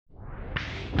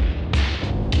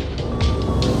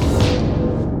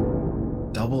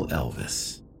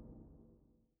Elvis.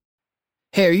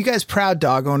 Hey, are you guys proud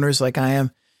dog owners like I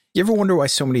am? You ever wonder why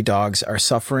so many dogs are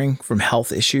suffering from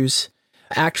health issues?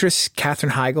 Actress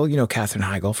Katherine Heigl, you know Katherine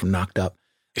Heigl from Knocked Up,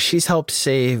 she's helped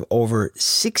save over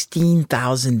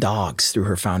 16,000 dogs through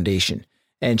her foundation.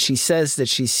 And she says that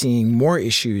she's seeing more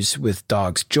issues with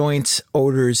dogs' joints,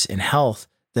 odors, and health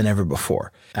than ever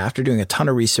before. After doing a ton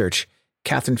of research,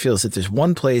 Katherine feels that there's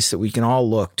one place that we can all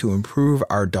look to improve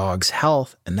our dog's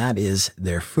health, and that is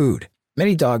their food.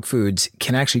 Many dog foods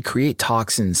can actually create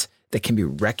toxins that can be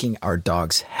wrecking our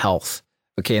dog's health.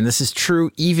 Okay, and this is true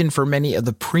even for many of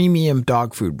the premium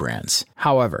dog food brands.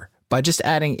 However, by just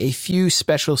adding a few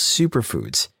special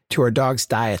superfoods to our dogs'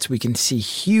 diets, we can see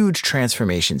huge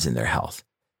transformations in their health.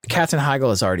 Katherine Heigl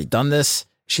has already done this.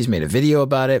 She's made a video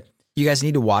about it. You guys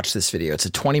need to watch this video. It's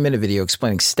a 20-minute video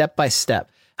explaining step by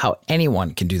step how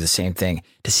anyone can do the same thing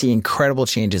to see incredible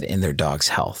changes in their dog's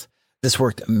health. This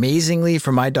worked amazingly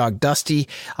for my dog, Dusty.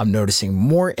 I'm noticing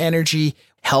more energy,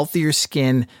 healthier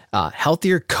skin,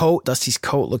 healthier coat. Dusty's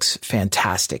coat looks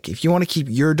fantastic. If you want to keep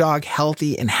your dog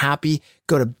healthy and happy,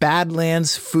 go to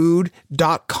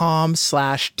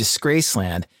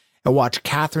badlandsfood.com/disgraceland and watch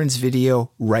Katherine's video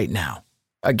right now.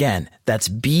 Again, that's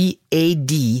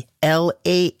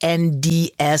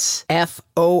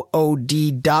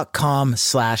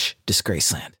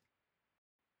badlandsfood.com/disgraceland.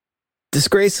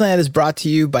 Disgraceland is brought to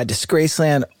you by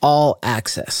Disgraceland All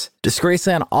Access.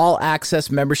 Disgraceland All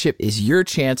Access membership is your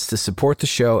chance to support the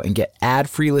show and get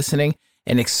ad-free listening,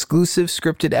 an exclusive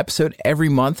scripted episode every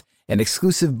month, and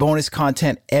exclusive bonus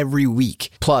content every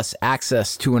week, plus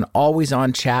access to an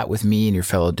always-on chat with me and your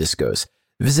fellow discos.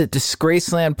 Visit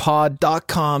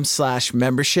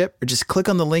disgracelandpod.com/membership or just click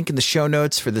on the link in the show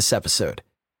notes for this episode.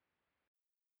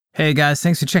 Hey guys,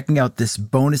 thanks for checking out this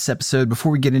bonus episode. Before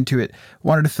we get into it,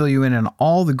 wanted to fill you in on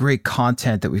all the great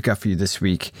content that we've got for you this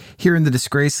week. Here in the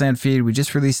Disgraceland feed, we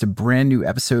just released a brand new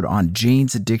episode on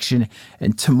Jane's Addiction,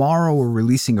 and tomorrow we're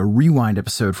releasing a rewind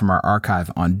episode from our archive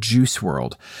on Juice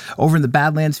WRLD. Over in the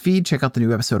Badlands feed, check out the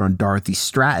new episode on Dorothy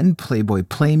Stratton, Playboy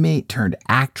playmate turned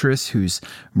actress whose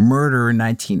murder in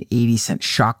 1980 sent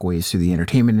shockwaves through the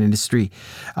entertainment industry.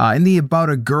 In the About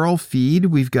a Girl feed,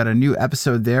 we've got a new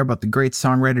episode there about the great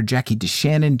songwriter Jackie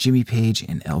DeShannon, Jimmy Page,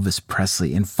 and Elvis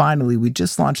Presley. And finally, we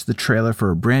just launched the trailer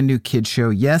for a brand new kids show.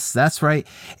 Yes, that's right,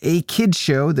 a kids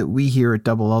show that we here at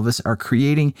Double Elvis are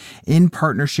creating in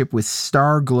partnership with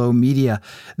Star Glow Media.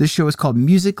 This show is called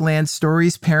Music Land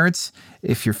Stories. Parents,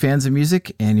 if you're fans of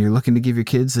music and you're looking to give your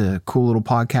kids a cool little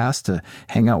podcast to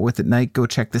hang out with at night, go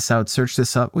check this out. Search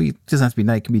this up. Well, it doesn't have to be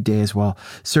night, it can be day as well.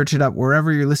 Search it up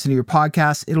wherever you're listening to your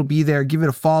podcast. It'll be there. Give it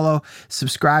a follow,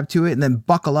 subscribe to it, and then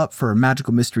buckle up for a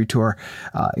magical mystery tour.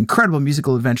 Incredible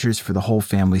musical adventures for the whole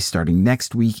family starting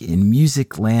next week in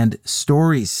Music Land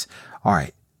Stories. All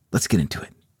right, let's get into it,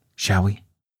 shall we?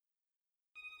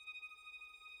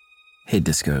 Hey,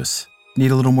 discos.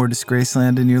 Need a little more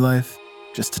Disgraceland in your life?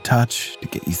 Just a touch to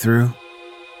get you through?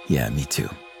 Yeah, me too.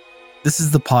 This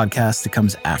is the podcast that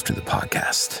comes after the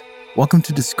podcast. Welcome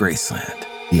to Disgraceland,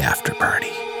 the after party.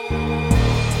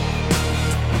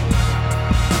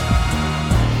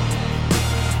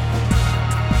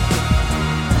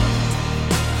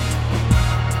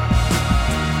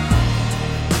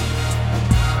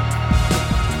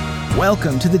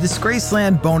 Welcome to the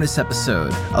Disgraceland bonus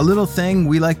episode, a little thing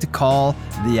we like to call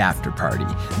the after party.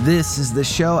 This is the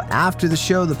show after the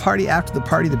show, the party after the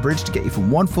party, the bridge to get you from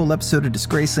one full episode of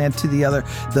Disgraceland to the other,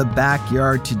 the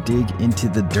backyard to dig into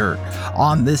the dirt.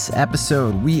 On this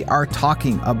episode, we are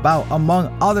talking about,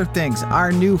 among other things,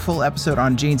 our new full episode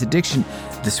on Jane's Addiction,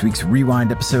 this week's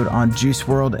rewind episode on Juice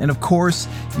WRLD, and of course,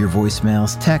 your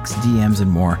voicemails, texts, DMs, and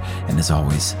more. And as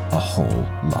always, a whole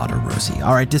lot of Rosie.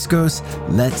 All right, discos,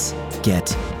 let's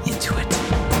get into it.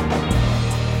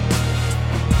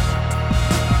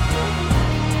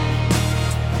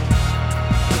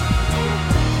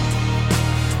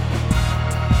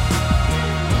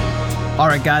 All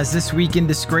right, guys, this week in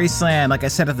Disgraceland, like I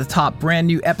said at the top, brand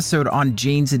new episode on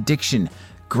Jane's Addiction.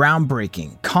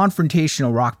 Groundbreaking,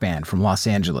 confrontational rock band from Los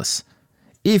Angeles.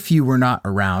 If you were not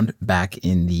around back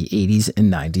in the 80s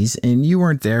and 90s and you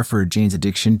weren't there for Jane's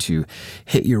Addiction to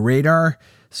hit your radar,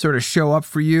 sort of show up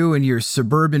for you in your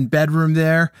suburban bedroom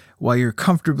there while you're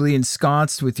comfortably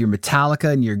ensconced with your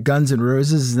Metallica and your Guns N'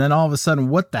 Roses, and then all of a sudden,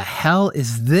 what the hell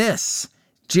is this?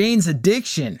 Jane's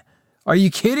Addiction. Are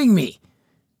you kidding me?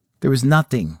 There was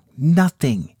nothing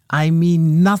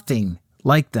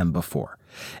like them before.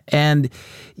 And,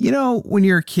 you know, when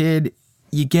you're a kid,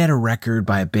 you get a record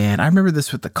by a band. I remember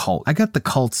this with The Cult. I got The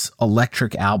Cult's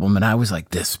Electric album, and I was like,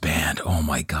 this band, oh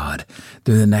my God,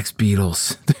 they're the next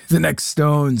Beatles, they're the next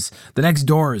Stones, the next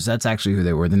Doors. That's actually who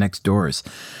they were, the next Doors.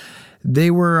 They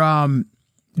were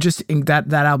just in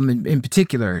that album in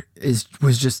particular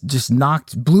was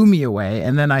just blew me away.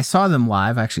 And then I saw them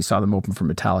live. I actually saw them open for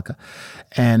Metallica,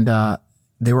 and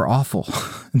they were awful.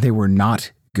 They were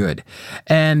not good.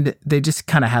 And they just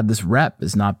kind of had this rep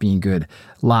as not being good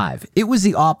live. It was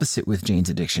the opposite with Jane's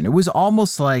Addiction. It was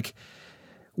almost like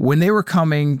when they were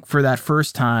coming for that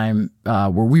first time,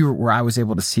 where I was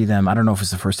able to see them. I don't know if it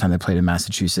was the first time they played in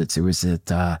Massachusetts. It was at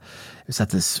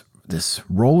this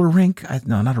roller rink.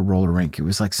 No, not a roller rink. It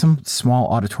was like some small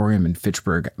auditorium in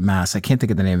Fitchburg, Mass. I can't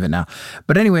think of the name of it now.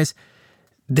 But anyways,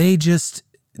 they just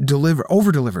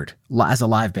over-delivered as a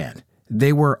live band.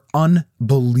 They were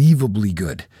unbelievably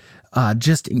good,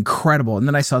 just incredible. And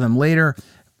then I saw them later,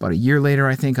 about a year later,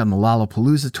 I think, on the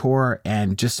Lollapalooza tour,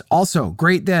 and just also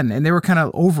great then. And they were kind of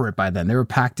over it by then. They were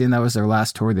packed in. That was their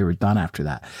last tour. They were done after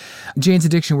that. Jane's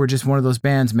Addiction were just one of those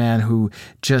bands, man, who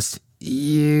just,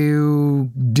 you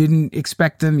didn't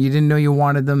expect them. You didn't know you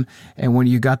wanted them. And when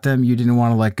you got them, you didn't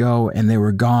want to let go. And they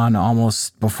were gone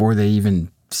almost before they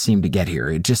even seemed to get here.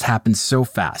 It just happened so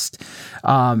fast,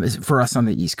 for us on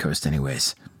the East Coast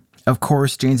anyways. Of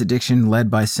course, Jane's Addiction,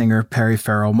 led by singer Perry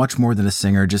Farrell, much more than a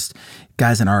singer, just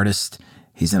guy's an artist.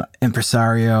 He's an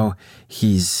impresario.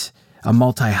 He's a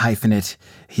multi-hyphenate.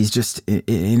 He's just an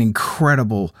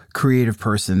incredible creative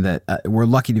person that we're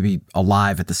lucky to be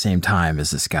alive at the same time as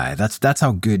this guy. That's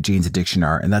how good Jane's Addiction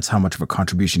are, and that's how much of a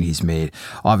contribution he's made,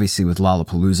 obviously with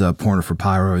Lollapalooza, Porno for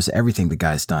Pyros, everything the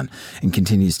guy's done and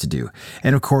continues to do.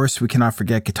 And of course, we cannot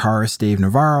forget guitarist Dave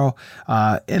Navarro,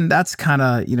 and that's kind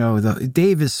of,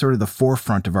 Dave is sort of the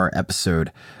forefront of our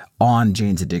episode on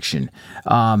Jane's Addiction.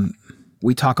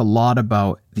 We talk a lot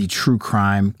about the true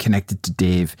crime connected to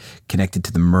Dave, connected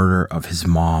to the murder of his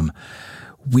mom.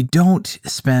 We don't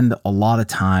spend a lot of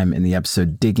time in the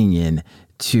episode digging in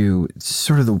to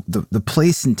sort of the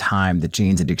place and time that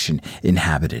Jane's Addiction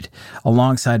inhabited,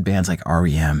 alongside bands like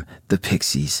R.E.M., The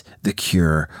Pixies, The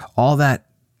Cure, all that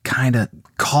kind of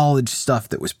college stuff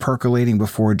that was percolating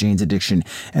before Jane's Addiction,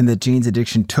 and that Jane's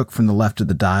Addiction took from the left of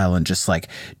the dial and just like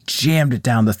jammed it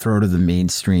down the throat of the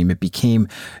mainstream. It became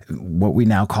what we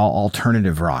now call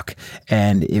alternative rock,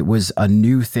 and it was a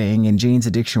new thing, and Jane's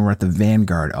Addiction were at the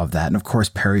vanguard of that. And of course,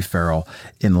 Perry Farrell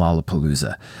in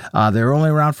Lollapalooza. They were only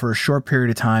around for a short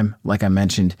period of time. Like I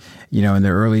mentioned, in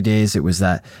their early days, it was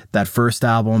that first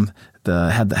album,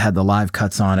 had the live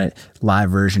cuts on it, live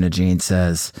version of Jane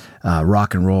Says,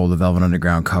 Rock and Roll, the Velvet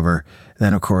Underground cover.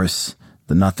 Then, of course,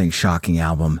 the Nothing Shocking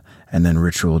album, and then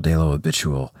Ritual de lo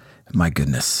Habitual. My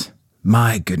goodness.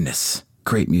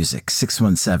 Great music.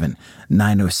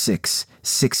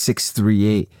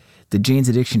 617-906-6638. Did Jane's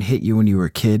Addiction hit you when you were a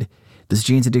kid? Does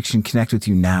Jane's Addiction connect with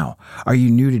you now? Are you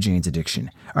new to Jane's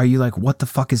Addiction? Are you like, what the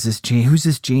fuck is this Jane? Who's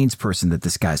this Jane's person that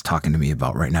this guy's talking to me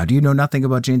about right now? Do you know nothing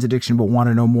about Jane's Addiction but want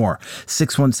to know more?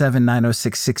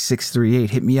 617-906-6638.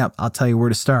 Hit me up. I'll tell you where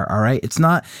to start, all right? It's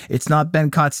not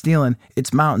Been Caught Stealing.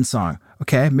 It's Mountain Song.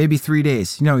 Okay, maybe 3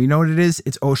 days. You know what it is?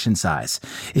 It's Ocean Size.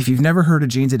 If you've never heard a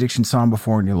Jane's Addiction song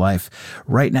before in your life,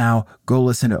 right now, go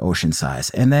listen to Ocean Size.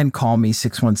 And then call me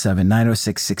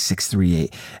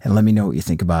 617-906-6638 and let me know what you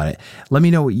think about it. Let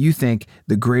me know what you think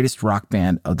the greatest rock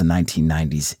band of the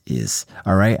 1990s is.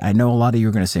 All right? I know a lot of you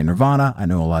are going to say Nirvana. I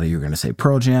know a lot of you are going to say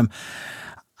Pearl Jam.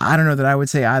 I don't know that I would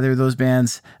say either of those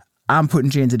bands. I'm putting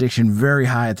Jane's Addiction very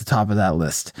high at the top of that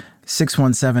list.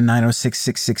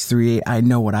 617-906-6638. I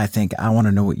know what I think. I want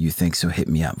to know what you think, so hit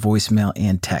me up. Voicemail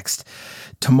and text.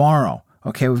 Tomorrow,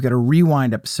 okay, we've got a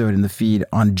rewind episode in the feed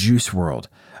on Juice WRLD.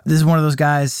 This is one of those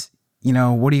guys, what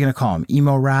are you going to call him?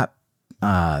 Emo rap,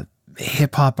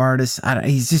 hip-hop artist.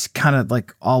 He's just kind of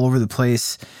like all over the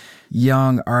place.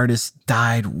 Young artist,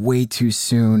 died way too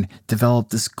soon,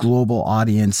 developed this global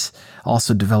audience,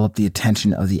 also developed the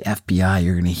attention of the FBI.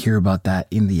 You're going to hear about that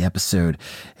in the episode,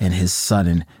 and his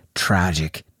sudden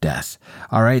tragic death.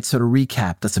 All right, so to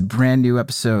recap, that's a brand new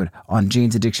episode on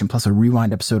Jane's Addiction plus a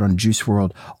rewind episode on Juice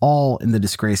WRLD, all in the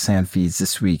Disgraceland feeds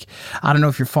this week. I don't know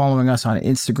if you're following us on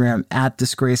Instagram at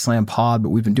DisgracelandPod,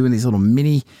 but we've been doing these little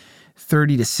mini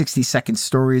 30 to 60 second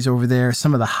stories over there.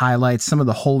 Some of the highlights, some of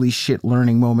the holy shit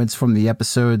learning moments from the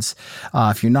episodes.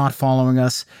 If you're not following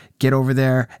us, get over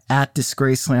there at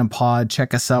DisgracelandPod.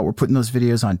 Check us out. We're putting those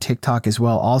videos on TikTok as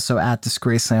well, also at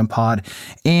DisgracelandPod.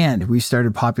 And we've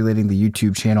started populating the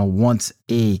YouTube channel once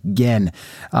again.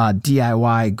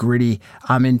 DIY, gritty.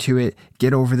 I'm into it.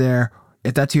 Get over there.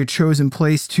 If that's your chosen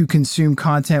place to consume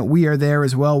content, we are there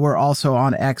as well. We're also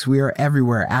on X. We are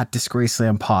everywhere at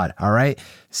Disgraceland Pod. All right.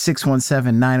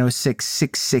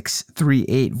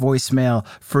 617-906-6638 voicemail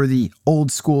for the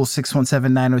old school,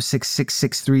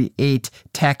 617-906-6638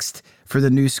 text for the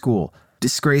new school.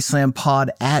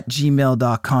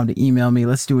 Disgracelandpod@gmail.com to email me.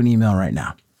 Let's do an email right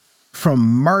now. From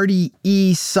Marty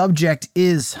E. Subject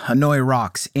is Hanoi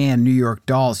Rocks and New York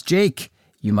Dolls. Jake,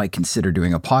 you might consider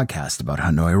doing a podcast about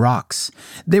Hanoi Rocks.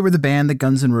 They were the band that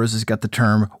Guns N' Roses got the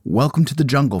term Welcome to the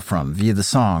Jungle from via the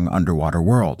song Underwater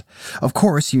World. Of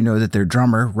course, you know that their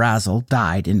drummer, Razzle,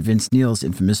 died in Vince Neil's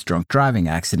infamous drunk driving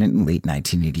accident in late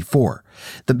 1984.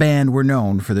 The band were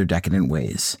known for their decadent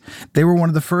ways. They were one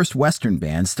of the first Western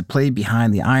bands to play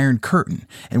behind the Iron Curtain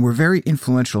and were very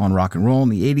influential on rock and roll in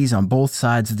the 80s on both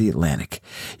sides of the Atlantic.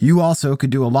 You also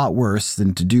could do a lot worse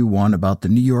than to do one about the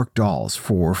New York Dolls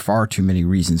for far too many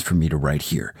reasons for me to write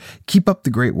here. Keep up the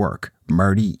great work.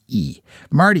 Marty E.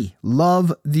 Marty,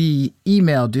 love the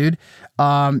email, dude.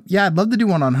 Yeah, I'd love to do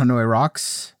one on Hanoi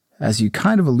Rocks. As you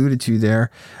kind of alluded to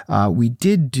there, we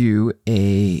did do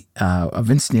a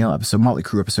Vince Neil episode, Motley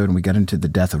Crue episode, and we got into the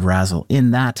death of Razzle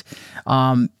in that.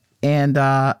 I've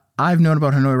known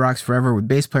about Hanoi Rocks forever. With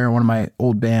bass player in one of my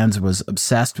old bands, was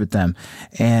obsessed with them,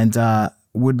 and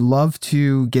would love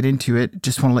to get into it.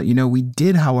 Just want to let you know we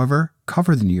did, however,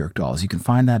 cover the New York Dolls. You can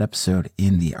find that episode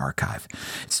in the archive.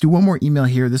 Let's do one more email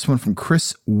here. This one from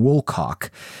Chris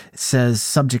Woolcock. It says,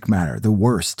 subject matter, the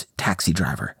worst taxi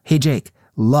driver. Hey, Jake.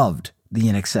 Loved the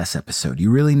INXS episode.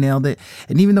 You really nailed it.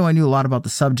 And even though I knew a lot about the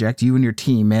subject, you and your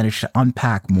team managed to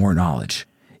unpack more knowledge.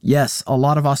 Yes, a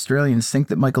lot of Australians think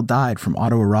that Michael died from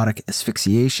autoerotic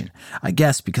asphyxiation. I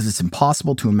guess because it's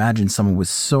impossible to imagine someone with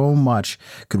so much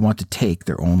could want to take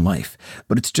their own life.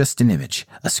 But it's just an image,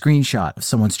 a screenshot of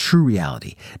someone's true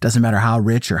reality. Doesn't matter how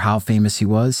rich or how famous he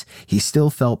was, he still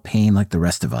felt pain like the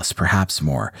rest of us, perhaps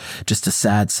more. Just a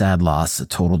sad, sad loss, a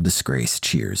total disgrace.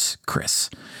 Cheers, Chris.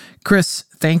 Chris,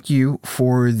 thank you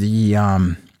for the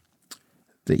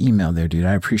email there, dude.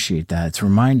 I appreciate that. It's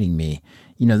reminding me,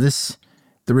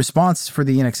 the response for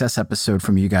the INXS episode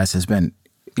from you guys has been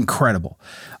incredible.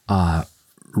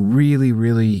 Really,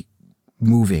 really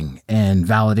moving and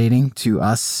validating to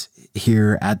us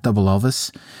here at Double Elvis.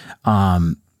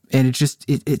 And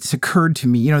it's occurred to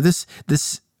me,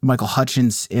 this Michael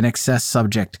Hutchence INXS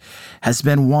subject has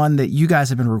been one that you guys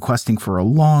have been requesting for a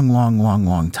long, long, long,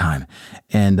 long time.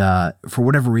 And for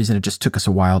whatever reason, it just took us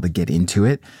a while to get into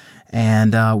it.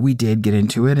 And we did get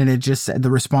into it, and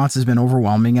the response has been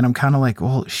overwhelming. And I'm kind of like,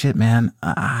 well, shit, man,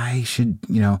 I should,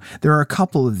 there are a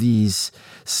couple of these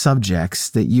subjects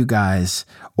that you guys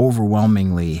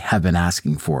overwhelmingly have been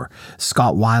asking for.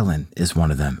 Scott Weiland is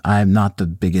one of them. I'm not the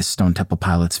biggest Stone Temple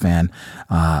Pilots fan.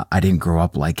 I didn't grow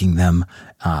up liking them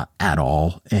at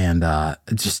all, and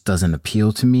it just doesn't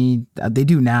appeal to me. They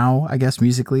do now, I guess,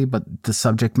 musically, but the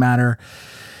subject matter,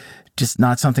 just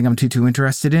not something I'm too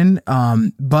interested in.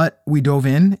 But we dove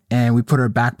in and we put our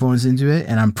backbones into it,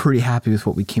 and I'm pretty happy with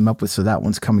what we came up with. So that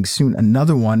one's coming soon.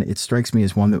 Another one, it strikes me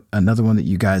as another one that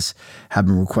you guys have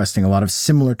been requesting a lot of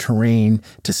similar terrain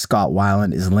to Scott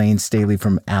Weiland is Lane Staley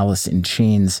from Alice in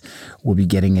Chains. We'll be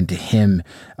getting into him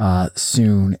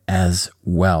soon as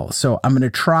well. So I'm going to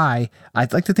try.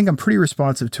 I'd like to think I'm pretty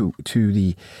responsive to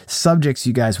the subjects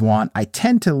you guys want. I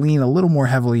tend to lean a little more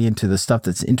heavily into the stuff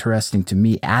that's interesting to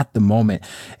me at the moment,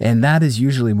 and that is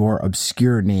usually more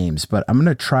obscure names, but I'm going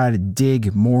to try to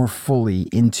dig more fully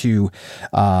into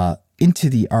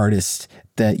the artists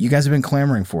that you guys have been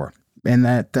clamoring for. And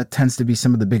that tends to be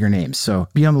some of the bigger names. So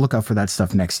be on the lookout for that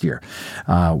stuff next year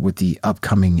with the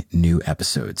upcoming new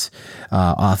episodes.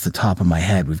 Off the top of my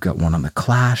head, we've got one on The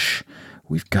Clash.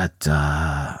 We've got,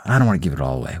 I don't want to give it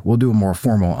all away. We'll do a more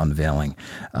formal unveiling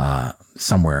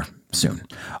somewhere soon.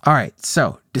 All right.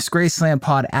 So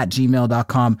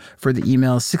disgracelandpod@gmail.com for the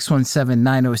email,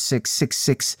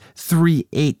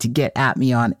 617-906-6638 to get at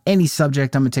me on any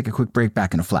subject. I'm going to take a quick break,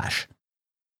 back in a flash.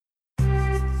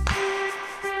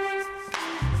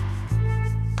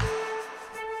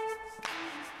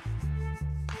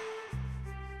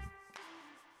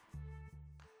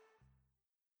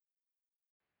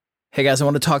 Hey guys, I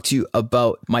want to talk to you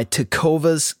about my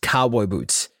Tecovas cowboy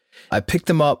boots. I picked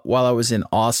them up while I was in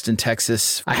Austin,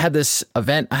 Texas. I had this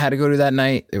event I had to go to that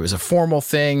night. It was a formal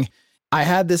thing. I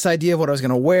had this idea of what I was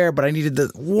going to wear, but I needed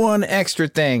the one extra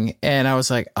thing. And I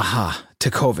was like, aha,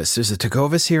 Tecovas. There's a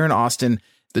Tecovas here in Austin.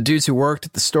 The dudes who worked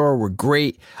at the store were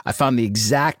great. I found the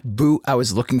exact boot I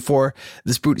was looking for.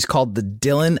 This boot is called the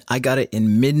Dylan. I got it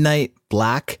in midnight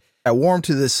black. I wore them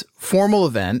to this formal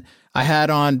event. I had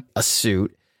on a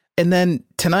suit. And then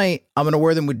tonight, I'm going to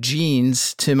wear them with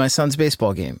jeans to my son's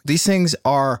baseball game. These things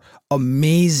are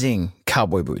amazing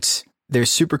cowboy boots. They're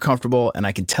super comfortable, and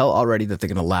I can tell already that they're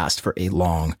going to last for a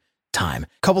long time. A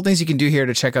couple things you can do here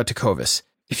to check out Tecovas.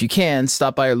 If you can,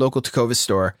 stop by your local Tecovas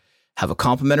store, have a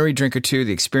complimentary drink or two.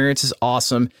 The experience is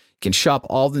awesome. You can shop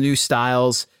all the new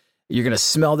styles. You're going to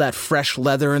smell that fresh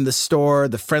leather in the store.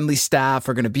 The friendly staff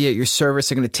are going to be at your service.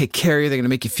 They're going to take care of you. They're going to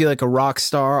make you feel like a rock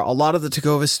star. A lot of the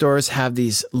Tecovas stores have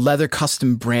these leather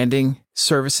custom branding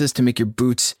services to make your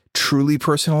boots truly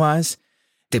personalized.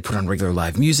 They put on regular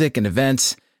live music and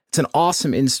events. It's an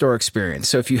awesome in-store experience.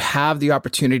 So if you have the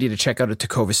opportunity to check out a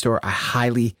Tecovas store, I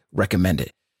highly recommend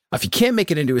it. If you can't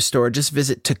make it into a store, just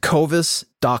visit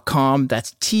tecovas.com.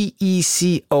 That's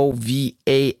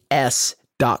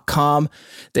TECOVAS.com.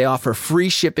 They offer free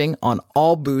shipping on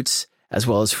all boots, as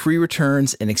well as free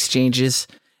returns and exchanges,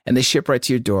 and they ship right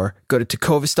to your door. Go to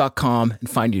tecovas.com and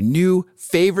find your new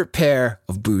favorite pair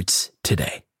of boots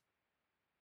today.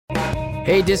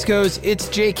 Hey Discos, it's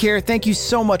Jake here. Thank you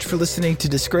so much for listening to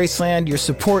Disgraceland. Your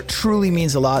support truly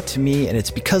means a lot to me, and it's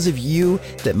because of you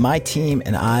that my team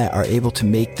and I are able to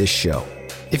make this show.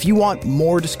 If you want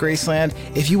more Disgraceland,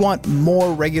 if you want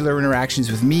more regular interactions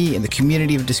with me and the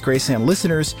community of Disgraceland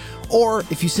listeners, or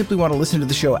if you simply want to listen to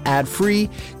the show ad-free,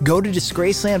 go to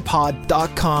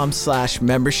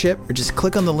disgracelandpod.com/membership or just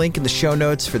click on the link in the show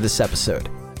notes for this episode.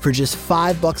 For just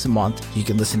 $5 a month, you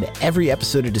can listen to every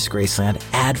episode of Disgraceland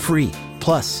ad-free.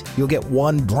 Plus, you'll get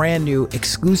one brand new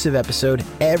exclusive episode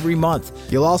every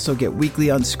month. You'll also get weekly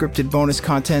unscripted bonus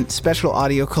content, special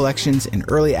audio collections, and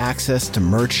early access to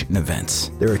merch and events.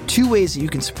 There are two ways that you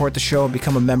can support the show and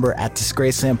become a member at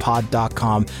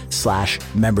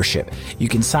disgracelandpod.com/membership. You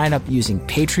can sign up using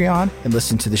Patreon and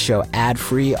listen to the show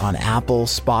ad-free on Apple,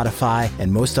 Spotify,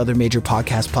 and most other major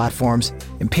podcast platforms.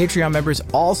 And Patreon members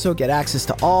also get access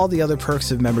to all the other perks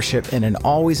of membership and an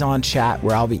always-on chat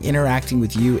where I'll be interacting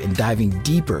with you and diving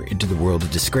deeper into the world of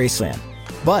Disgraceland.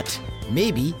 But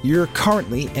maybe you're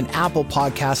currently an Apple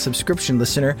Podcast subscription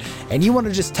listener and you want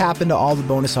to just tap into all the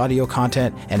bonus audio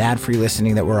content and ad-free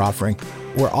listening that we're offering.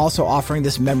 We're also offering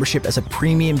this membership as a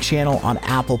premium channel on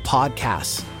Apple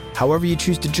Podcasts. However you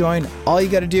choose to join, all you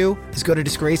got to do is go to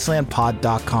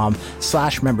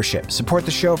disgracelandpod.com/membership. Support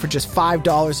the show for just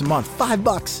 $5 a month,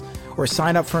 $5, or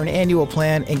sign up for an annual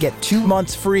plan and get 2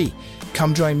 months free.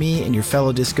 Come join me and your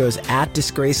fellow discos at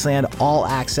Disgraceland All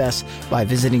Access by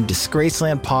visiting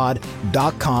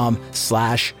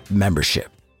disgracelandpod.com/membership.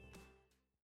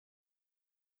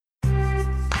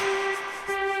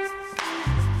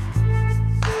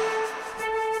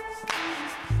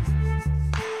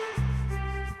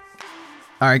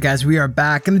 All right, guys, we are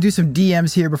back. Going to do some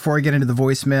DMs here before I get into the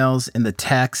voicemails and the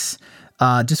texts.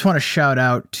 Just want to shout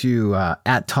out to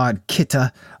at Todd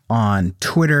Kitta on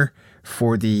Twitter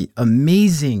for the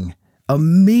amazing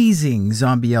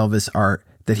Zombie Elvis art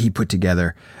that he put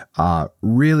together.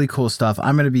 Really cool stuff.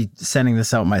 I'm going to be sending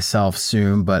this out myself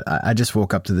soon, but I just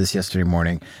woke up to this yesterday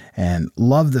morning and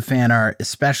love the fan art,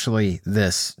 especially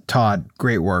this. Todd,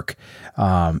 great work.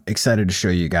 Excited to show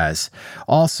you guys.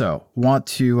 Also, want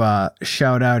to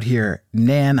shout out here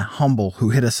Nan Humble,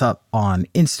 who hit us up on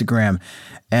Instagram,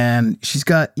 and she's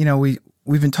got,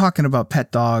 we've been talking about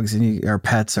pet dogs and our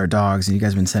pets, our dogs, and you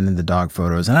guys have been sending the dog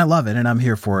photos, and I love it and I'm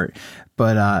here for it.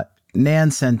 But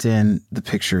Nan sent in the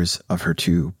pictures of her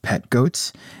two pet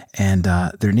goats, and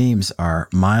their names are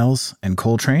Miles and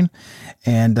Coltrane.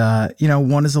 And,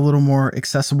 one is a little more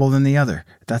accessible than the other.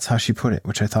 That's how she put it,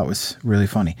 which I thought was really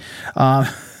funny.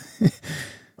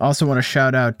 Also want to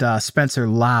shout out Spencer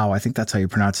Lau. I think that's how you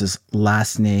pronounce his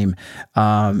last name.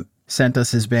 Sent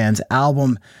us his band's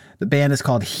album. The band is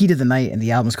called Heat of the Night, and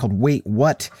the album is called Wait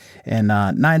What? And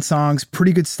 9 songs,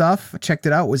 pretty good stuff. I checked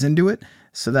it out, was into it.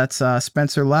 So that's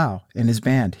Spencer Lau and his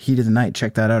band, Heat of the Night.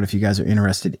 Check that out if you guys are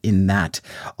interested in that.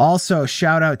 Also,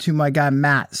 shout out to my guy,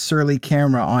 Matt Surly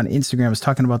Camera on Instagram. I was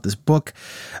talking about this book.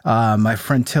 My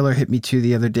friend Tiller hit me to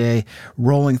the other day,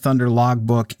 Rolling Thunder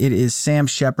Logbook. It is Sam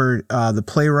Shepard, the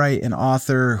playwright and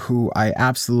author who I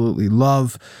absolutely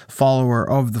love, follower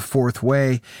of the Fourth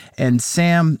Way. And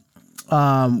Sam,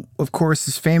 of course,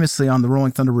 is famously on the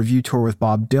Rolling Thunder Review Tour with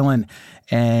Bob Dylan,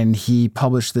 and he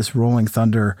published this Rolling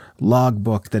Thunder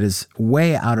logbook that is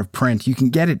way out of print. You can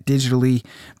get it digitally,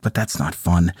 but that's not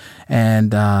fun.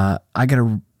 And I got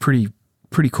a pretty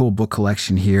cool book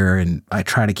collection here, and I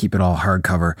try to keep it all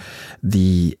hardcover.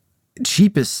 The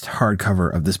cheapest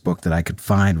hardcover of this book that I could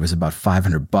find was about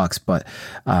 $500, but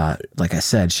like I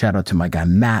said, shout out to my guy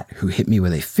Matt, who hit me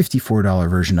with a $54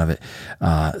 version of it.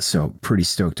 So pretty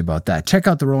stoked about that. Check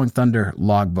out the Rolling Thunder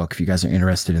logbook if you guys are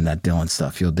interested in that Dylan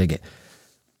stuff. You'll dig it.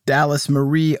 Dallas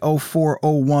Marie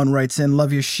 0401 writes in,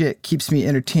 love your shit. Keeps me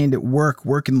entertained at work,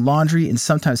 working laundry, and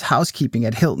sometimes housekeeping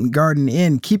at Hilton Garden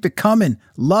Inn. Keep it coming.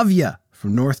 Love ya.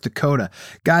 From North Dakota.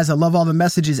 Guys, I love all the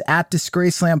messages at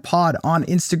Disgraceland Pod on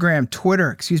Instagram,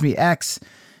 Twitter, X.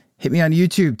 Hit me on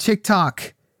YouTube,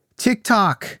 TikTok.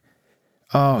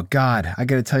 Oh, God. I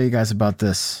got to tell you guys about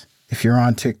this. If you're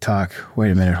on TikTok, wait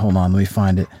a minute. Hold on. Let me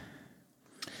find it.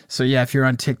 So yeah, if you're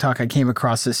on TikTok, I came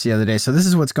across this the other day. So this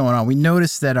is what's going on. We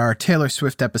noticed that our Taylor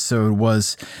Swift episode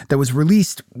was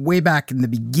released way back in the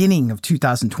beginning of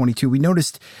 2022. We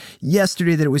noticed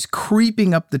yesterday that it was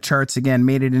creeping up the charts again,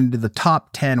 made it into the top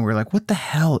 10. We're like, what the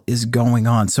hell is going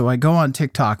on? So I go on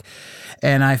TikTok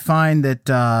and I find that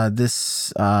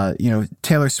this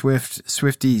Taylor Swift,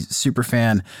 Swiftie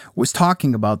superfan was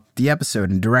talking about the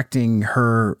episode and directing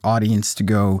her audience to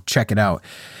go check it out.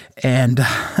 And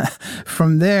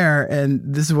from there, and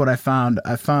this is what I found.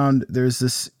 There's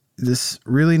this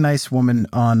really nice woman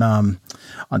on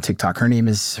TikTok.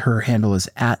 Her handle is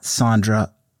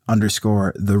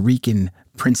 @Sandra_the Rican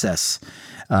Princess.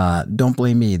 Don't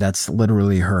blame me. That's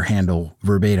literally her handle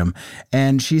verbatim.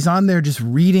 And she's on there just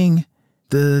reading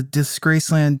the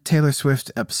Disgraceland Taylor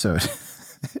Swift episode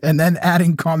and then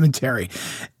adding commentary.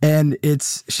 And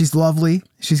she's lovely.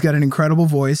 She's got an incredible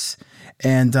voice.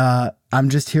 And I'm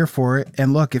just here for it.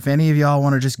 And look, if any of y'all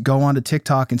want to just go onto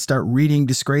TikTok and start reading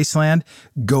Disgraceland,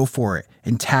 go for it.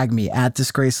 And tag me at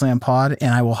Disgraceland Pod,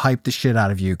 and I will hype the shit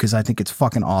out of you because I think it's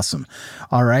fucking awesome.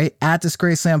 All right? At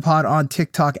Disgraceland Pod on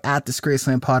TikTok, at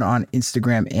Disgraceland Pod on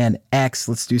Instagram and X.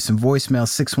 Let's do some voicemail,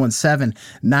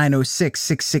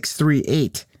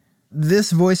 617-906-6638.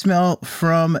 This voicemail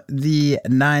from the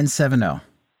 970.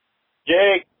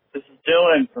 Jake, this is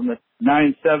Dylan from the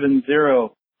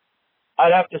 970.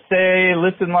 I'd have to say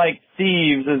Listen Like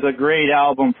Thieves is a great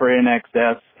album for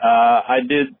NXS. I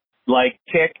did like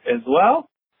Kick as well,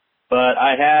 but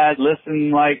I had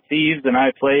Listen Like Thieves and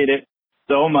I played it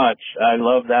so much. I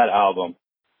love that album.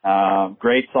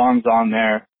 Great songs on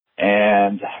there.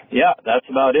 And yeah, that's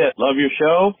about it. Love your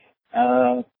show.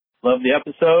 Love the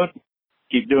episode.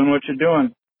 Keep doing what you're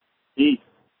doing. Peace.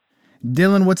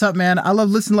 Dylan, what's up, man? I love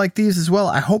Listen Like Thieves as well.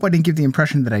 I hope I didn't give the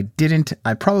impression that I didn't.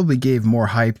 I probably gave more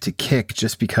hype to Kick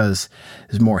just because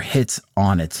there's more hits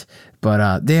on it.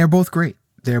 But they are both great.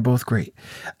 They're both great.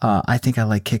 I think I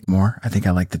like Kick more. I think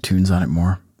I like the tunes on it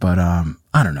more. But I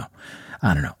don't know.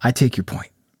 I take your point.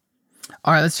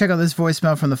 All right, let's check out this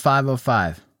voicemail from the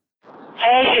 505.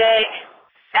 Hey, Jake.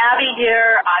 Abby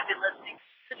here. I've been listening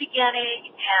to the beginning.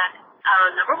 And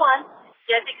number one,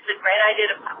 I think it's a great idea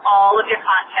to put all of your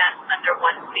content under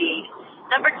one feed.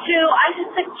 Number two, I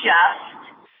just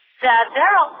suggest that there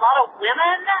are a lot of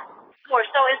women who are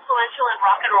so influential in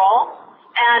rock and roll,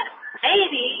 and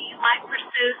maybe you might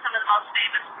pursue some of the most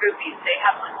famous groupies. They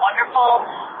have some wonderful,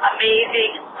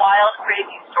 amazing, wild,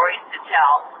 crazy stories to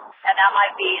tell, and that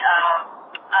might be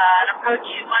an approach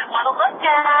you might want to look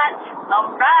at.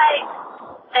 All right.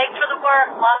 Thanks for the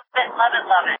work. Love it, love it,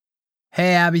 love it.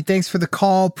 Hey, Abby, thanks for the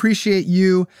call. Appreciate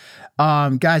you.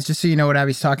 Guys, just so you know what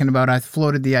Abby's talking about, I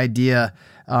floated the idea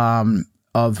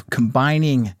of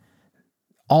combining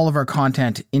all of our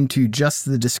content into just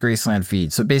the Disgraceland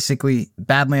feed. So basically,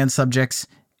 Badland subjects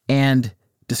and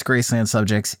Disgraceland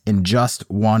subjects in just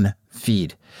one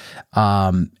feed.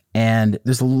 And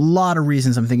there's a lot of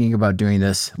reasons I'm thinking about doing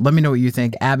this. Let me know what you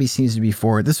think. Abby seems to be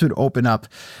for it. This would open up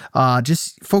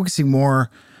just focusing more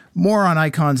on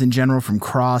icons in general from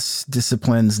cross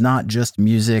disciplines, not just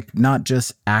music, not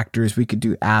just actors. We could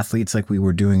do athletes like we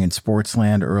were doing in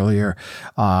Sportsland earlier.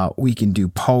 We can do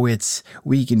poets.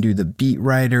 We can do the beat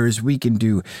writers. We can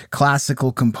do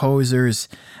classical composers.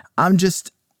 I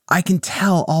can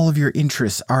tell all of your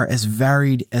interests are as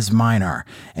varied as mine are.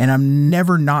 And I'm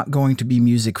never not going to be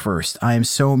music first. I am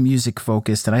so music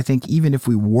focused. And I think even if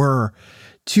we were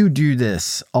to do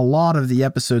this, a lot of the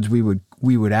episodes we would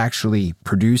actually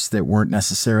produce that weren't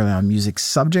necessarily on music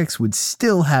subjects would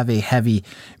still have a heavy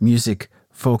music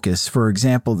focus. For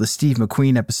example, the Steve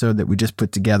McQueen episode that we just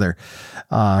put together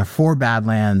for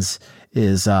Badlands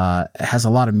has a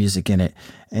lot of music in it,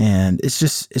 and it's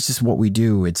just what we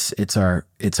do. It's our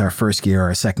first gear,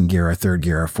 our second gear, our third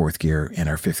gear, our fourth gear, and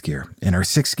our fifth gear, and our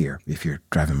sixth gear if you're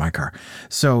driving my car.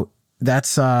 So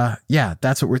that's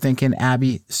what we're thinking.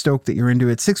 Abby, stoked that you're into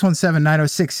it.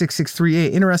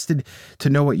 617-906-6638. Interested to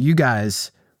know what you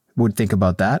guys would think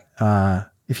about that.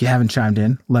 If you haven't chimed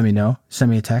in, let me know. Send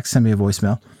me a text, send me a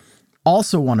voicemail.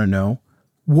 Also want to know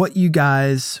what you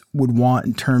guys would want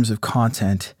in terms of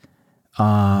content,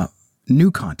 new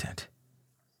content,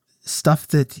 stuff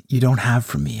that you don't have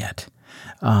from me yet.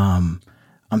 I'm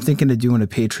thinking of doing a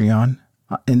Patreon.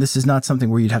 And this is not something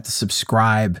where you'd have to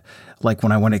subscribe. Like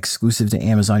when I went exclusive to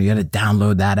Amazon, you had to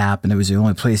download that app and it was the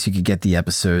only place you could get the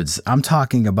episodes. I'm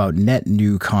talking about net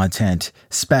new content,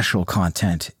 special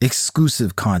content,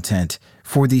 exclusive content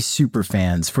for these super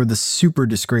fans, for the super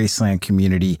Disgraceland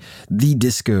community, the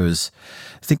discos.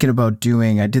 Thinking about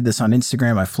I did this on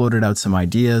Instagram. I floated out some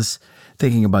ideas,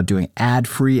 thinking about doing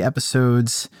ad-free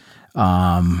episodes,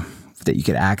 that you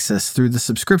could access through the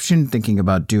subscription, thinking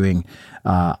about doing,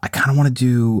 I kind of want to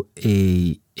do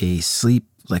a sleep,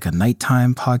 like a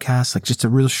nighttime podcast, like just a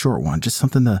real short one, just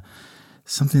something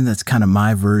that's kind of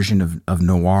my version of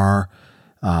noir,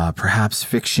 perhaps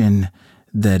fiction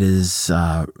that is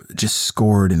just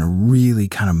scored in a really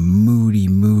kind of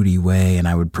moody way. And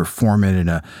I would perform it in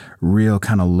a real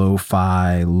kind of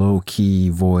lo-fi, low-key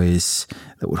voice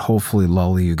that would hopefully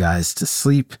lull you guys to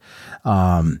sleep.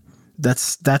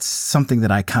 That's something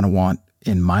that I kind of want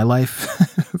in my life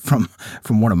from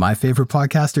one of my favorite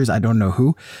podcasters. I don't know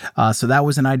who. So that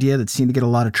was an idea that seemed to get a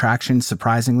lot of traction.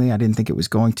 Surprisingly, I didn't think it was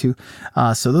going to.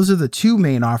 So those are the two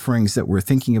main offerings that we're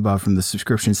thinking about from the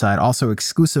subscription side. Also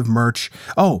exclusive merch.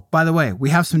 Oh, by the way, we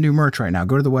have some new merch right now.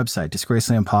 Go to the website,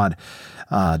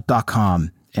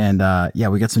 disgracelandpod.com. And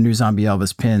we got some new Zombie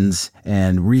Elvis pins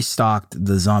and restocked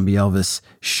the Zombie Elvis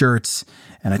shirts.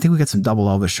 And I think we got some Double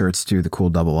Elvis shirts too, the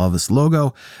cool Double Elvis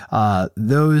logo.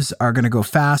 Those are going to go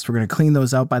fast. We're going to clean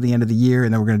those out by the end of the year.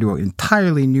 And then we're going to do an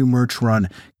entirely new merch run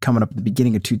coming up at the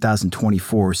beginning of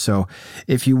 2024. So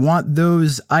if you want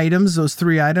those items, those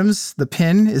 3 items, the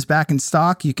pin is back in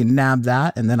stock. You can nab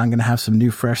that. And then I'm going to have some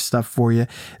new fresh stuff for you at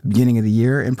the beginning of the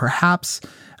year. And perhaps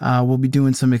we'll be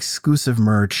doing some exclusive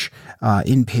merch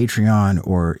in Patreon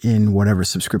or in whatever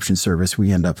subscription service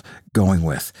we end up going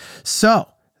with. So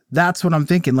that's what I'm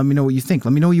thinking. Let me know what you think.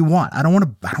 Let me know what you want. I don't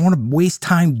want to waste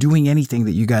time doing anything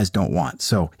that you guys don't want.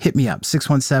 So hit me up,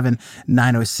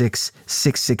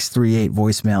 617-906-6638,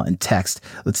 voicemail and text.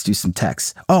 Let's do some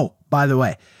texts. Oh, by the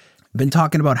way, I've been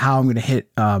talking about how I'm going to hit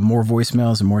more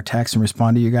voicemails and more texts and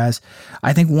respond to you guys.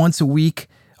 I think once a week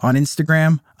on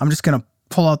Instagram, I'm just going to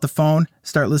pull out the phone,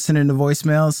 start listening to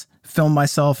voicemails, film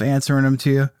myself answering them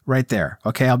to you right there.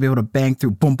 Okay, I'll be able to bang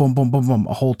through boom, boom, boom, boom, boom,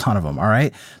 a whole ton of them. All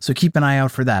right, so keep an eye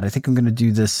out for that. I think I'm going to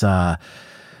do this today.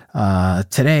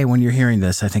 When you're hearing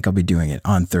this, I think I'll be doing it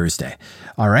on Thursday.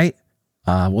 All right,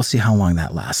 we'll see how long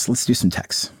that lasts. Let's do some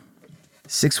texts.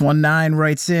 619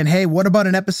 writes in, hey, what about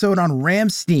an episode on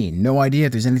Rammstein? No idea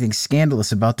if there's anything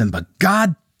scandalous about them, but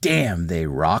god damn, they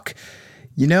rock.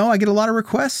 You know, I get a lot of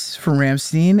requests for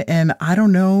Rammstein, and I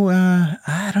don't know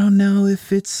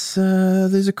if it's,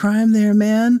 there's a crime there,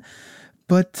 man,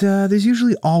 but there's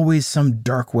usually always some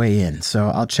dark way in, so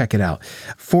I'll check it out.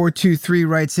 423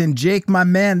 writes in, Jake, my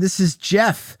man, this is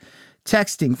Jeff,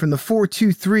 texting from the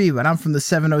 423, but I'm from the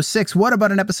 706. What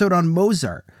about an episode on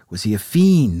Mozart? Was he a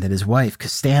fiend that his wife,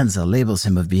 Costanza, labels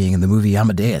him of being in the movie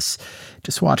Amadeus?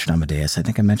 Just watched Amadeus. I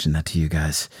think I mentioned that to you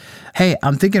guys. Hey,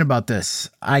 I'm thinking about this.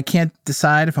 I can't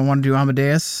decide if I want to do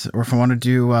Amadeus or if I want to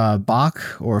do Bach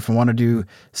or if I want to do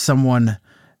someone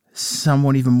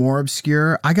even more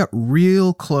obscure. I got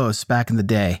real close back in the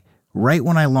day, right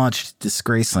when I launched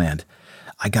Disgraceland.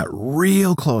 I got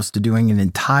real close to doing an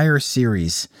entire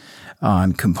series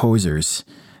on composers.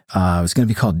 It was going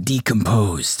to be called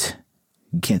Decomposed.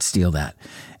 You can't steal that.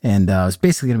 And it was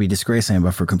basically going to be Disgraceland,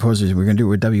 but for composers. We're going to do it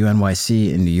with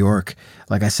WNYC in New York.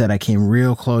 Like I said, I came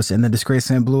real close, and then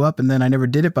Disgraceland blew up, and then I never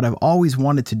did it, but I've always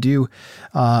wanted to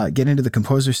get into the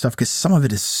composer stuff because some of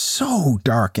it is so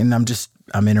dark, and I'm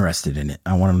interested in it.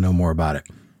 I want to know more about it.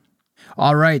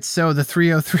 All right, so the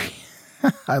 303...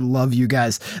 I love you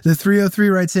guys. The 303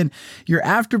 writes in, your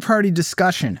after-party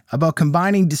discussion about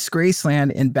combining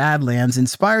Disgraceland and Badlands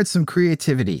inspired some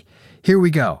creativity. Here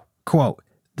we go. Quote,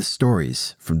 the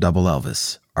stories from Double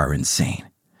Elvis are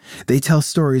insane. They tell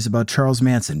stories about Charles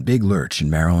Manson, Big Lurch, and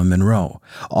Marilyn Monroe,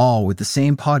 all with the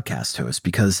same podcast host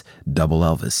because Double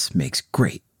Elvis makes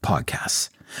great podcasts.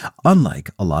 Unlike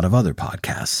a lot of other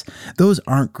podcasts, those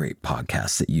aren't great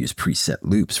podcasts that use preset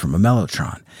loops from a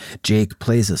Mellotron. Jake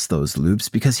plays us those loops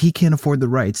because he can't afford the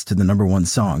rights to the #1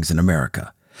 songs in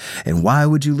America. And why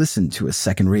would you listen to a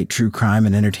second-rate true crime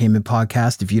and entertainment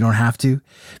podcast if you don't have to?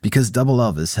 Because Double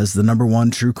Elvis has the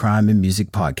 #1 true crime and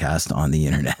music podcast on the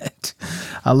internet.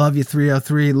 I love you,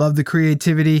 303. Love the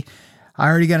creativity. I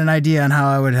already got an idea on how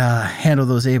I would handle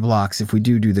those A blocks if we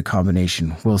do the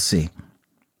combination. We'll see.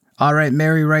 All right,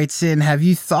 Mary writes in, have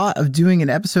you thought of doing an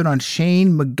episode on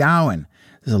Shane MacGowan?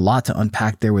 There's a lot to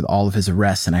unpack there with all of his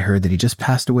arrests, and I heard that he just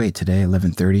passed away today,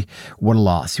 11:30. What a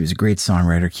loss. He was a great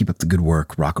songwriter. Keep up the good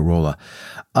work, Rockarola.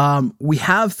 We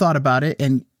have thought about it,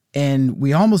 and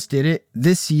we almost did it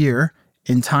this year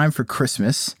in time for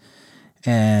Christmas.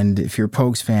 And if you're a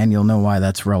Pogues fan, you'll know why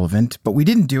that's relevant. But we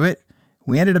didn't do it.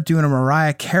 We ended up doing a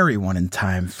Mariah Carey one in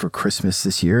time for Christmas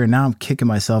this year. And now I'm kicking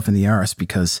myself in the arse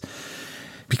because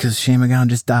Shane MacGowan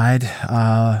just died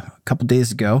a couple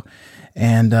days ago.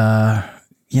 And, Mariah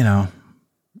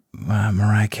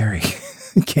Carey.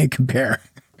 Can't compare.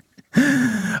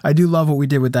 I do love what we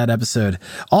did with that episode.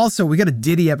 Also, we got a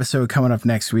Diddy episode coming up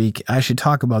next week. I should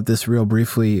talk about this real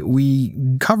briefly. We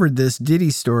covered this Diddy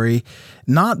story,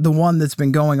 not the one that's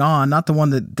been going on, not the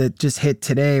one that just hit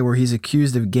today where he's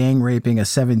accused of gang raping a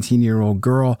 17-year-old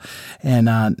girl,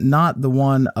 and not the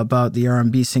one about the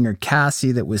R&B singer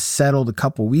Cassie that was settled a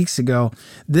couple weeks ago.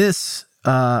 This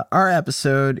our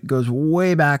episode goes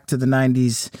way back to the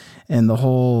 90s and the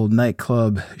whole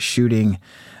nightclub shooting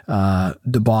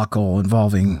debacle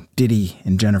involving Diddy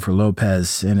and Jennifer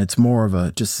Lopez, and it's more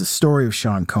of just the story of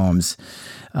Sean Combs.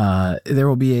 There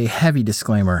will be a heavy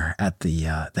disclaimer at the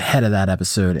head of that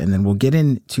episode, and then we'll get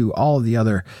into all of the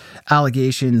other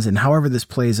allegations and however this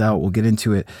plays out. We'll get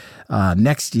into it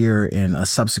next year in a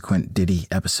subsequent Diddy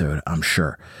episode, I'm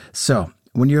sure. So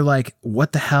when you're like,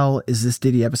 what the hell is this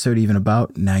Diddy episode even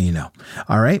about? Now you know.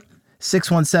 All right.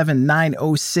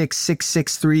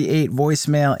 617-906-6638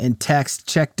 voicemail and text.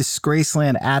 Check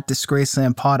Disgraceland at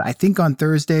Disgraceland Pod. I think on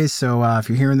Thursdays. So if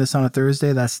you're hearing this on a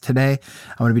Thursday, that's today.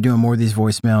 I'm going to be doing more of these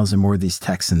voicemails and more of these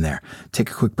texts in there. Take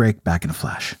a quick break. Back in a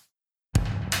flash.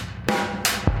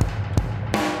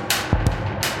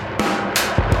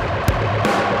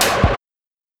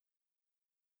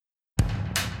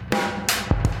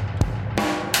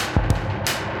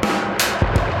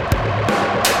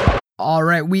 All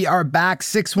right, we are back.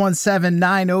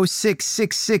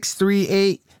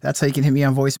 617-906-6638. That's how you can hit me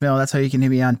on voicemail. That's how you can hit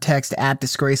me on text at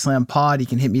Disgraceland Pod. You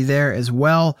can hit me there as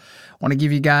well. Want to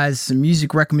give you guys some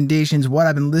music recommendations, what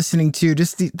I've been listening to.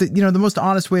 Just the most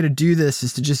honest way to do this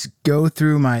is to just go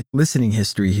through my listening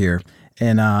history here.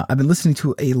 And I've been listening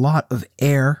to a lot of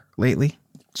Air lately.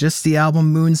 Just the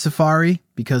album Moon Safari,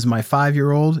 because my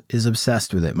 5-year-old is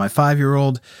obsessed with it. My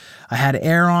 5-year-old, I had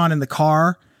Air on in the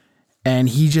car, and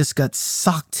he just got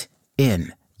sucked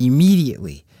in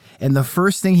immediately. And the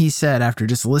first thing he said after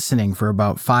just listening for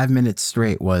about 5 minutes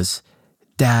straight was,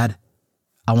 "Dad,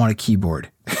 I want a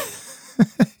keyboard."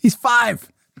 He's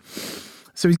 5.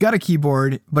 So he's got a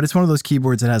keyboard, but it's one of those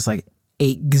keyboards that has like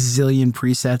 8 gazillion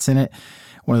presets in it.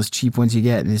 One of those cheap ones you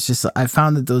get. And it's just, I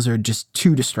found that those are just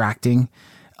too distracting.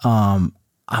 I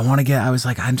was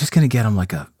like, I'm just going to get him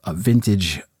like a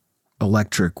vintage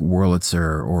electric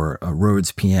Wurlitzer or a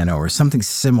Rhodes piano or something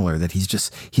similar that he's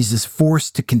just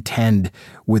forced to contend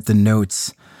with the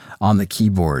notes on the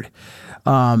keyboard.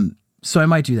 So I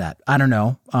might do that. I don't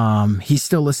know. He's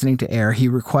still listening to Air. He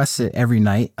requests it every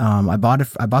night. My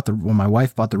wife bought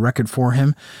the record for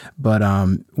him, but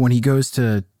when he goes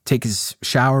to take his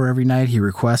shower every night, he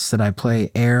requests that I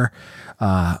play Air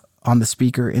on the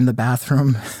speaker in the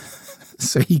bathroom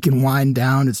so he can wind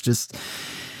down. It's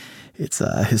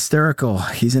hysterical.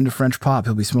 He's into French pop.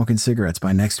 He'll be smoking cigarettes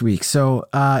by next week. So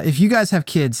if you guys have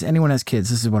kids, anyone has kids,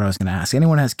 this is what I was going to ask.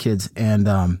 Anyone has kids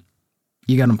and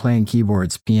you got them playing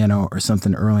keyboards, piano, or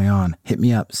something early on, hit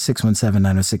me up,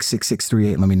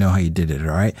 617-906-6638. Let me know how you did it, all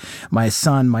right? My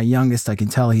son, my youngest, I can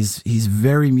tell he's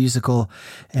very musical,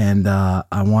 and I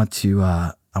don't want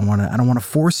to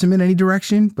force him in any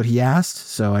direction, but he asked,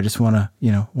 so I just want to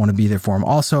be there for him.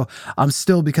 Also, I'm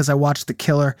still, because I watched The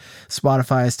Killer,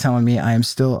 Spotify is telling me I am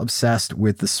still obsessed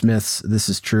with the Smiths. This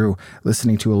is true.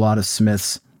 Listening to a lot of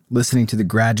Smiths, listening to the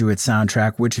Graduate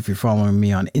soundtrack, which if you're following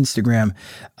me on Instagram,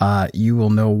 you will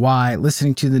know why.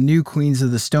 Listening to the new Queens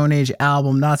of the Stone Age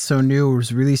album, not so new. It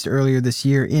was released earlier this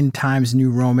year, In Times New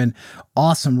Roman.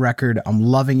 Awesome record. I'm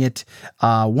loving it.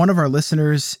 One of our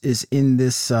listeners is in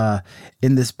this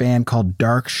band called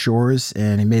Dark Shores,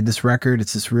 and he made this record.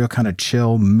 It's this real kind of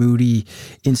chill, moody,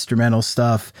 instrumental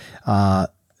stuff.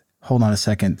 Hold on a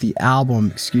second. The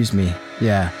album, excuse me.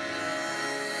 Yeah.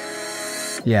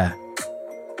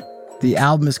 The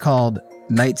album is called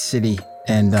Night City,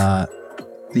 and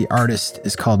the artist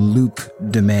is called Luke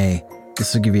DeMay.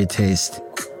 This will give you a taste.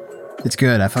 It's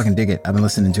good. I fucking dig it. I've been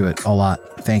listening to it a lot.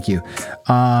 Thank you.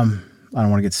 I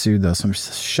don't want to get sued, though, so I'm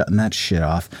just shutting that shit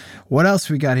off. What else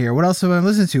we got here? What else have I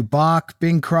listened to? Bach,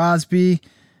 Bing Crosby,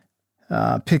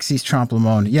 Pixies,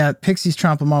 Trompe-l'Oeil. Yeah, Pixies,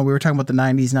 Trompe-l'Oeil. We were talking about the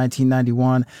 90s,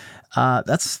 1991.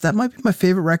 That might be my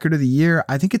favorite record of the year.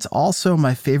 I think it's also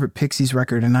my favorite Pixies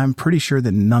record, and I'm pretty sure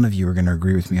that none of you are going to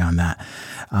agree with me on that.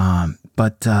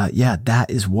 But yeah,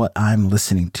 that is what I'm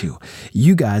listening to.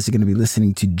 You guys are going to be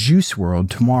listening to Juice WRLD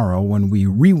tomorrow when we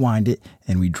rewind it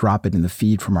and we drop it in the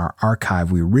feed from our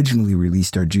archive. We originally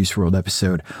released our Juice WRLD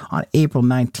episode on April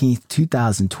 19th,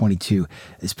 2022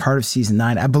 as part of season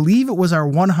 9. I believe it was our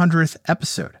 100th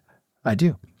episode. I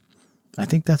do. I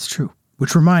think that's true.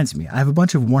 Which reminds me, I have a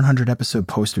bunch of 100 episode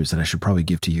posters that I should probably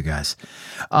give to you guys.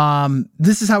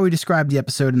 This is how we described the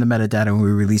episode in the metadata when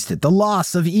we released it. The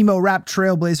loss of emo rap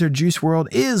trailblazer Juice WRLD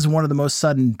is one of the most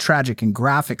sudden, tragic, and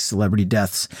graphic celebrity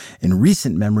deaths in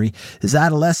recent memory. His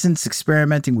adolescence,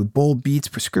 experimenting with bold beats,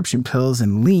 prescription pills,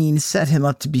 and lean set him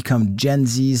up to become Gen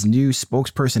Z's new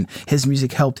spokesperson. His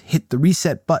music helped hit the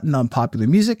reset button on popular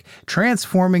music,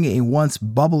 transforming a once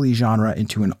bubbly genre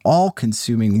into an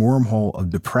all-consuming wormhole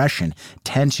of depression,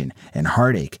 tension, and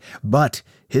heartache. But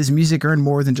his music earned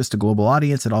more than just a global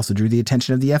audience. It also drew the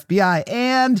attention of the FBI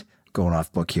and, going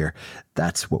off book here,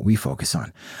 that's what we focus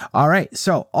on. All right.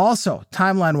 So also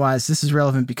timeline wise, this is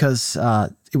relevant because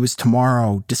it was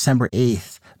tomorrow, December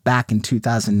 8th, back in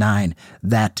 2009,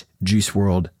 that Juice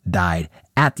WRLD died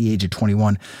at the age of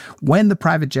 21 when the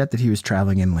private jet that he was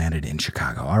traveling in landed in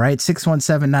Chicago. All right,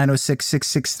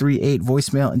 617-906-6638,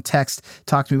 voicemail and text.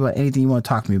 Talk to me about anything you want to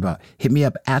talk to me about. Hit me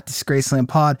up at Disgraceland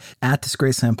Pod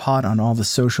on all the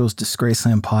socials,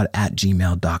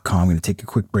 disgracelandpod@gmail.com. I'm going to take a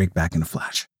quick break, back in a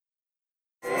flash.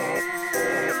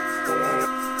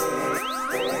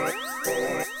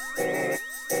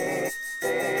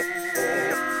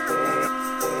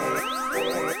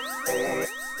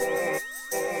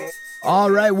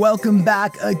 All right, welcome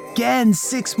back again.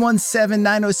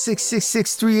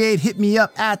 617-906-6638. Hit me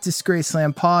up at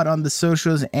Disgraceland Pod on the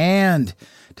socials and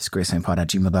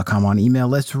disgracelandpod@gmail.com on email.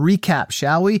 Let's recap,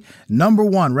 shall we? Number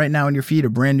 1, right now in your feed, a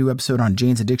brand new episode on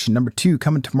Jane's Addiction. Number 2,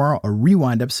 coming tomorrow, a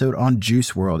rewind episode on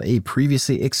Juice WRLD, a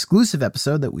previously exclusive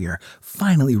episode that we are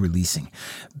finally releasing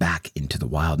back into the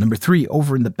wild. Number 3,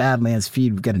 over in the Badlands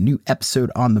feed, we've got a new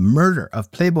episode on the murder of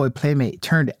Playboy playmate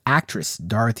turned actress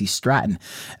Dorothy Stratton.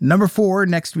 Number 4,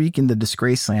 next week in the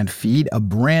Disgraceland feed, a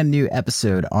brand new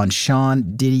episode on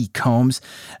Sean Diddy Combs.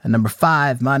 And number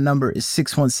 5, my number is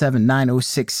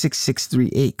 617-906-6638.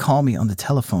 Call me on the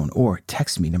telephone or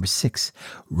text me. Number 6,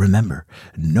 remember,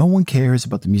 no one cares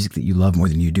about the music that you love more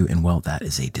than you do, and well, that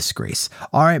is a disgrace.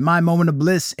 All right, my moment of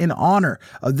bliss in honor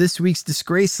of this week's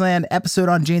Disgraceland episode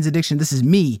on Jane's Addiction. This is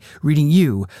me reading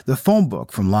you the phone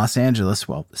book from Los Angeles,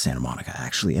 well, Santa Monica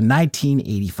actually, in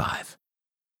 1985.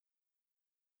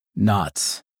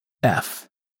 Knots F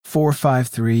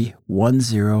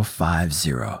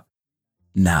 453-1050.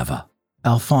 Nava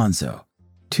Alfonso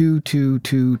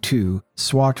 2222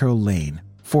 Swarto Lane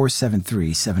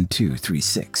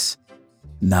 473-7236.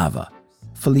 Nava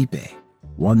Felipe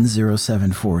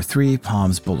 10743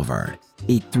 Palms Boulevard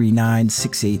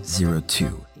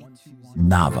 839-6802.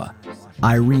 Nava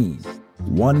Irene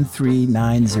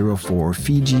 13904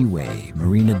 Fiji Way,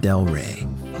 Marina Del Rey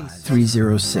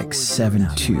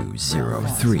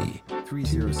 306-7203.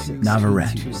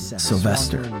 Navarrete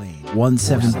Sylvester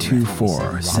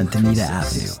 1724 Santanita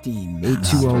Avenue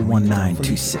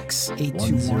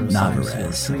 820-1926.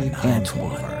 Navarez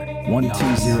Antoine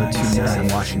 12029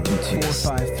 Washington 2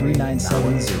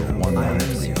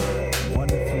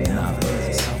 397-0193.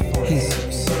 Navarez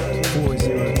Jesus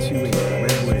 4028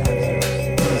 Redwood Avenue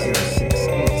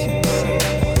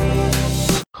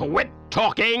 306-827. Quit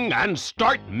talking and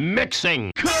start mixing.